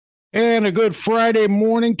And a good Friday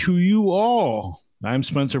morning to you all. I'm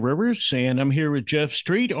Spencer Rivers, and I'm here with Jeff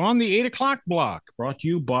Street on the 8 o'clock block, brought to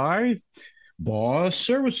you by Boss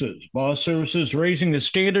Services. Boss Services raising the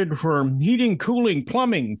standard for heating, cooling,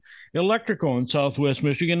 plumbing, electrical in Southwest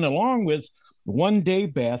Michigan, along with one-day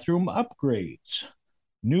bathroom upgrades,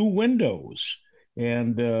 new windows,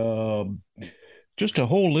 and just a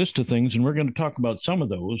whole list of things, and we're going to talk about some of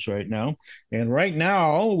those right now. And right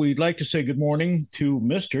now, we'd like to say good morning to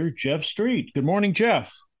Mr. Jeff Street. Good morning,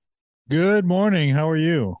 Jeff. Good morning. How are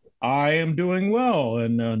you? I am doing well,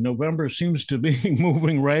 and November seems to be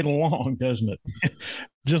moving right along, doesn't it?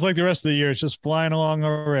 Just like the rest of the year, it's just flying along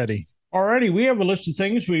already. Alrighty, we have a list of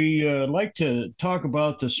things we like to talk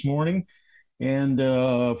about this morning. And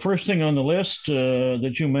first thing on the list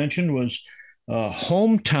that you mentioned was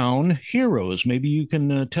hometown heroes. Maybe you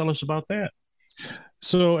can tell us about that.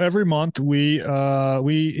 So every month we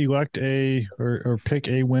elect or pick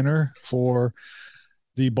a winner for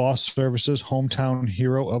the Boss Services Hometown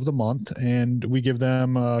Hero of the Month, and we give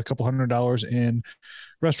them a couple $100 in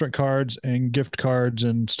restaurant cards and gift cards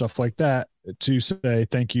and stuff like that to say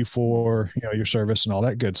thank you for your service and all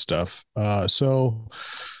that good stuff. So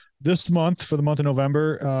this month, for the month of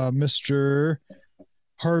November, Mr.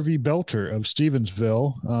 Harvey Belter of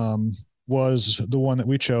Stevensville was the one that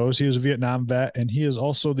we chose. He is a Vietnam vet, and he is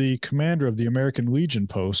also the commander of the American Legion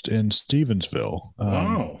post in Stevensville,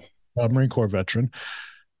 Wow. a Marine Corps veteran.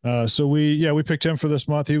 So we picked him for this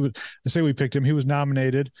month. I say we picked him. He was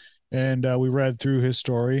nominated, and we read through his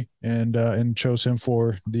story and chose him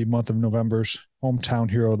for the month of November's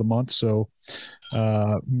hometown hero of the month. So,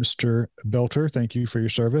 Mr. Belter, thank you for your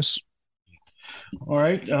service. All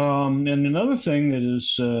right. And another thing that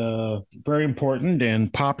is very important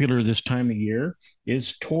and popular this time of year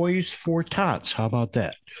is Toys for Tots. How about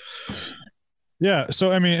that? Yeah.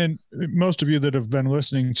 So, I mean, and most of you that have been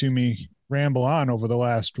listening to me ramble on over the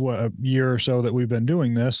last a year or so that we've been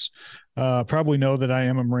doing this probably know that I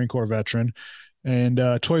am a Marine Corps veteran, and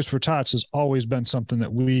Toys for Tots has always been something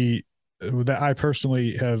that I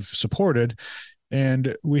personally have supported.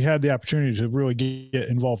 And we had the opportunity to really get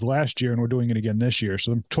involved last year, and we're doing it again this year.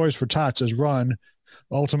 So, the Toys for Tots is run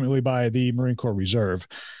ultimately by the Marine Corps Reserve.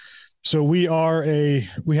 So we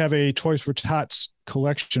have a Toys for Tots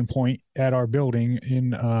collection point at our building in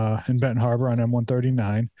Benton Harbor on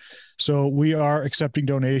M139. So we are accepting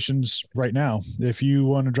donations right now. If you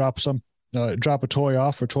want to drop a toy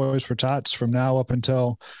off for Toys for Tots from now up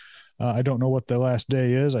until I don't know what the last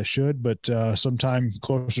day is. I should, but sometime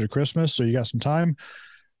closer to Christmas. So you got some time.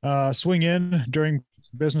 Swing in during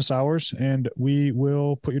business hours, and we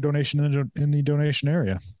will put your donation in the donation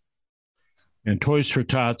area. And Toys for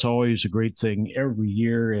Tots always a great thing every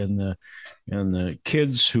year, and the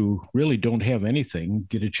kids who really don't have anything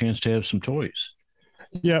get a chance to have some toys.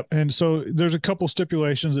 Yep. And so there's a couple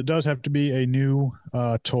stipulations. It does have to be a new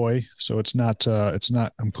toy. So it's not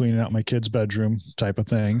I'm cleaning out my kid's bedroom type of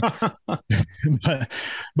thing. but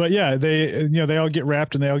but yeah, they all get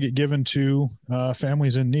wrapped and they all get given to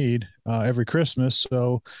families in need every Christmas.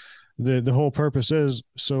 So the whole purpose is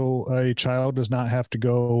so a child does not have to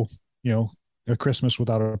go, a Christmas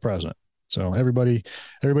without a present. So everybody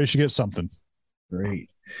should get something. Great.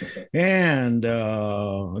 And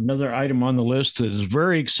another item on the list that is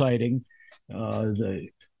very exciting, the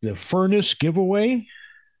furnace giveaway.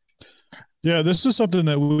 Yeah, this is something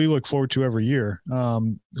that we look forward to every year.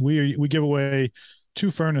 We give away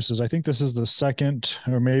two furnaces. I think this is the second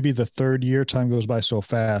or maybe the third year. Time goes by so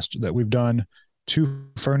fast that we've done two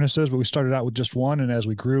furnaces, but we started out with just one, and as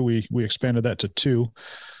we grew, we expanded that to two.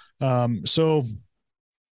 So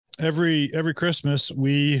every Christmas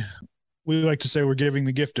we like to say we're giving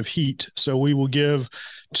the gift of heat. So we will give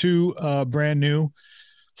two brand new,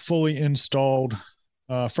 fully installed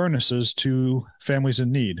furnaces to families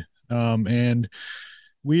in need. And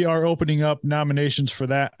we are opening up nominations for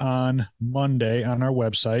that on Monday on our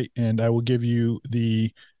website, and I will give you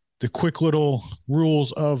the quick little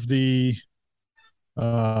rules of the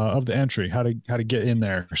entry, how to get in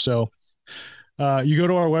there. So you go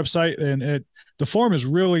to our website, and the form is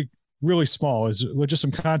really small. It's just some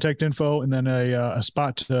contact info and then a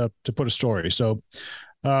spot to put a story. So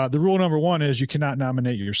the rule number one is you cannot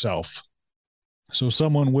nominate yourself. So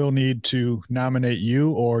someone will need to nominate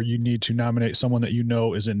you, or you need to nominate someone that you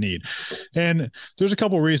know is in need. And there's a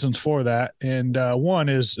couple reasons for that. And one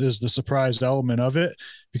is the surprise element of it,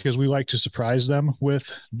 because we like to surprise them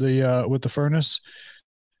with the furnace.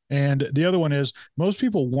 And the other one is most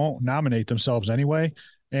people won't nominate themselves anyway,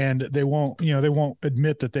 and they won't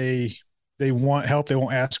admit that they want help. They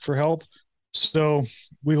won't ask for help. So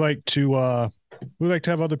we like to we like to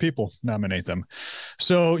have other people nominate them.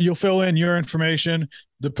 So you'll fill in your information,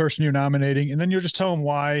 the person you're nominating, and then you'll just tell them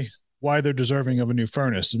why they're deserving of a new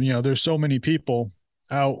furnace. You know, there's so many people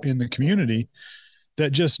out in the community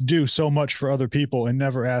that just do so much for other people and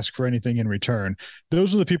never ask for anything in return.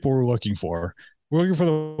 Those are the people we're looking for. We're looking for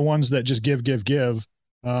the ones that just give,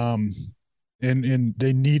 and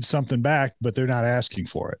they need something back, but they're not asking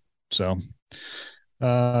for it. So,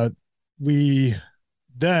 we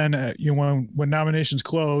then, when nominations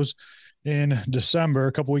close in December,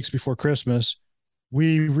 a couple weeks before Christmas,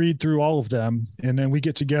 we read through all of them, and then we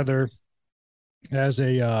get together as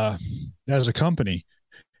a company,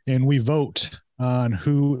 and we vote on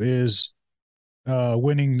who is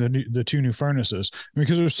winning the two new furnaces.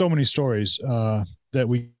 Because there's so many stories that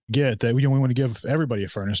we get that we want to give everybody a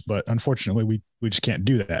furnace, but unfortunately we just can't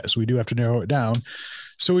do that. So we do have to narrow it down.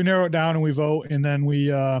 So we narrow it down and we vote, and then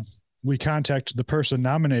we contact the person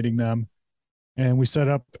nominating them, and we set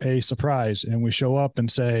up a surprise, and we show up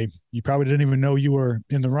and say, you probably didn't even know you were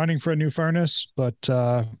in the running for a new furnace, but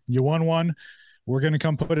you won one. We're going to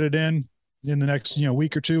come put it in the next,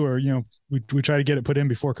 week or two, or, we try to get it put in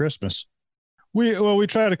before Christmas. We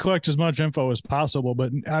try to collect as much info as possible,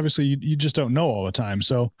 but obviously you just don't know all the time.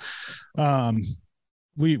 So,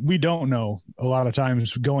 we don't know a lot of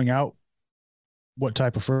times going out what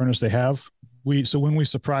type of furnace they have. So when we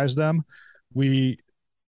surprise them, we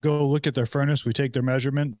go look at their furnace. We take their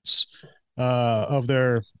measurements of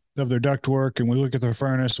their ductwork, and we look at their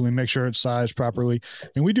furnace, and we make sure it's sized properly.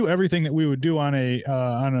 And we do everything that we would do on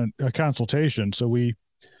a consultation. So we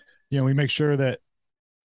make sure that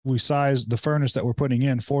we size the furnace that we're putting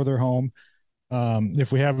in for their home.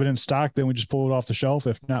 If we have it in stock, then we just pull it off the shelf.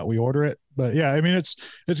 If not, we order it. But yeah, I mean, it's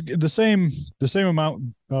the same amount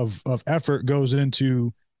of effort goes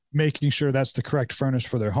into making sure that's the correct furnace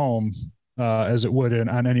for their home as it would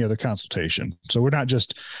on any other consultation. So we're not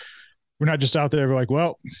just out there like,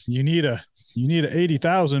 well, you need a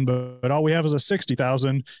 80,000, but all we have is a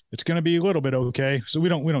 60,000. It's going to be a little bit okay. So we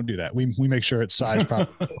don't do that. We make sure it's sized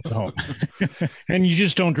properly at home. And you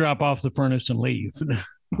just don't drop off the furnace and leave.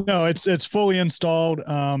 No, it's fully installed.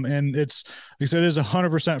 And it's, like I said, it is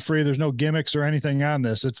 100% free. There's no gimmicks or anything on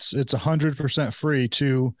this. It's 100% free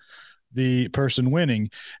to the person winning.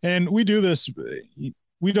 And we do this.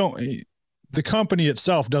 The company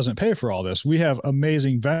itself doesn't pay for all this. We have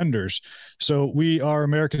amazing vendors. So we are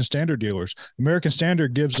American Standard dealers. American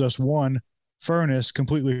Standard gives us one furnace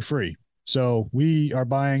completely free. So we are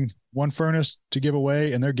buying one furnace to give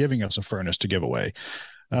away, and they're giving us a furnace to give away.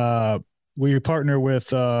 We partner with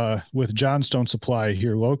Johnstone Supply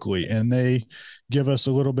here locally, and they give us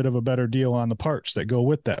a little bit of a better deal on the parts that go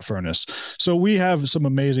with that furnace. So we have some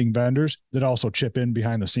amazing vendors that also chip in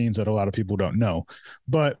behind the scenes that a lot of people don't know.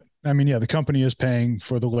 But I mean, yeah, the company is paying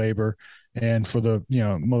for the labor and for the,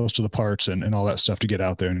 most of the parts and all that stuff to get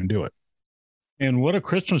out there and do it. And what a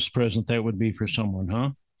Christmas present that would be for someone,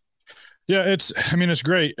 huh? Yeah, it's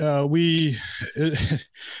great. It's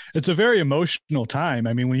a very emotional time.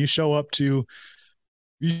 I mean, when you show up to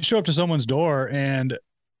someone's door and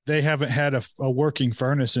they haven't had a working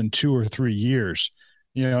furnace in 2 or 3 years,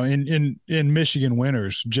 in Michigan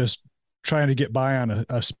winters, just trying to get by on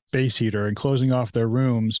a space heater and closing off their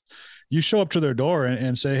rooms, you show up to their door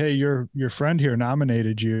and say, hey, your friend here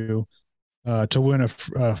nominated you to win a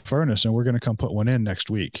furnace, and we're going to come put one in next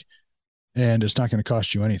week. And it's not going to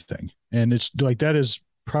cost you anything. And it's like, that is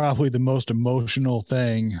probably the most emotional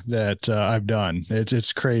thing that I've done.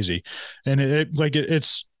 It's crazy. And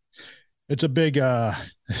it's a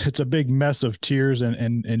big mess of tears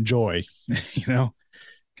and joy,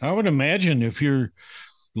 I would imagine if you're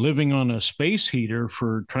living on a space heater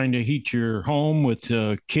for trying to heat your home with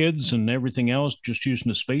kids and everything else, just using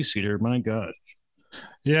a space heater, my God.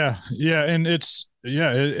 Yeah. And it's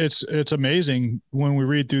amazing when we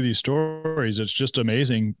read through these stories. It's just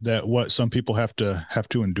amazing that what some people have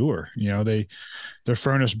to endure. Their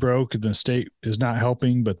furnace broke, the state is not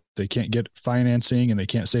helping, but they can't get financing and they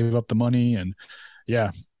can't save up the money. And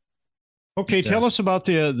yeah. Okay. Tell us about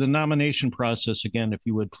the nomination process again, if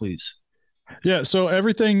you would, please. Yeah. So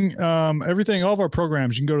everything, all of our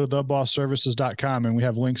programs, you can go to thebossservices.com, and we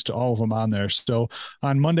have links to all of them on there. So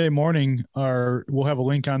on Monday morning, we'll have a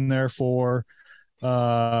link on there for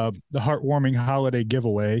the heartwarming holiday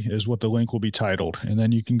giveaway is what the link will be titled. And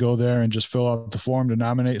then you can go there and just fill out the form to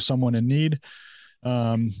nominate someone in need.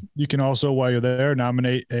 You can also, while you're there,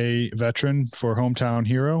 nominate a veteran for Hometown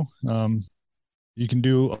Hero. You can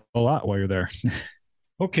do a lot while you're there.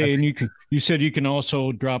 Okay, and you said you can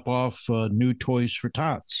also drop off new toys for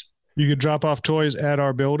tots. You could drop off toys at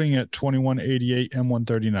our building at 2188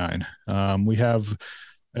 M139. We have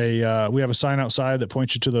we have a sign outside that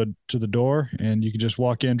points you to the door, and you can just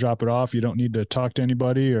walk in, drop it off. You don't need to talk to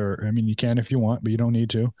anybody, or I mean, you can if you want, but you don't need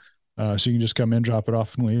to. So you can just come in, drop it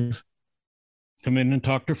off, and leave. Come in and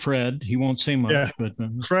talk to Fred. He won't say much, Yeah. but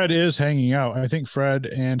Fred is hanging out. I think Fred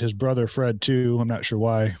and his brother Fred too. I'm not sure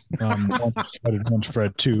why. One's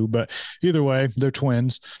Fred too, but either way, they're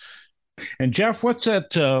twins. And Jeff, what's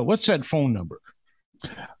that phone number?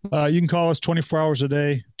 You can call us 24 hours a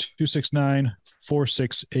day,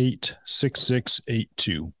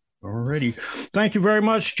 269-468-6682. Alrighty. Thank you very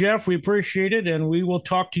much, Jeff. We appreciate it, and we will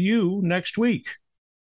talk to you next week.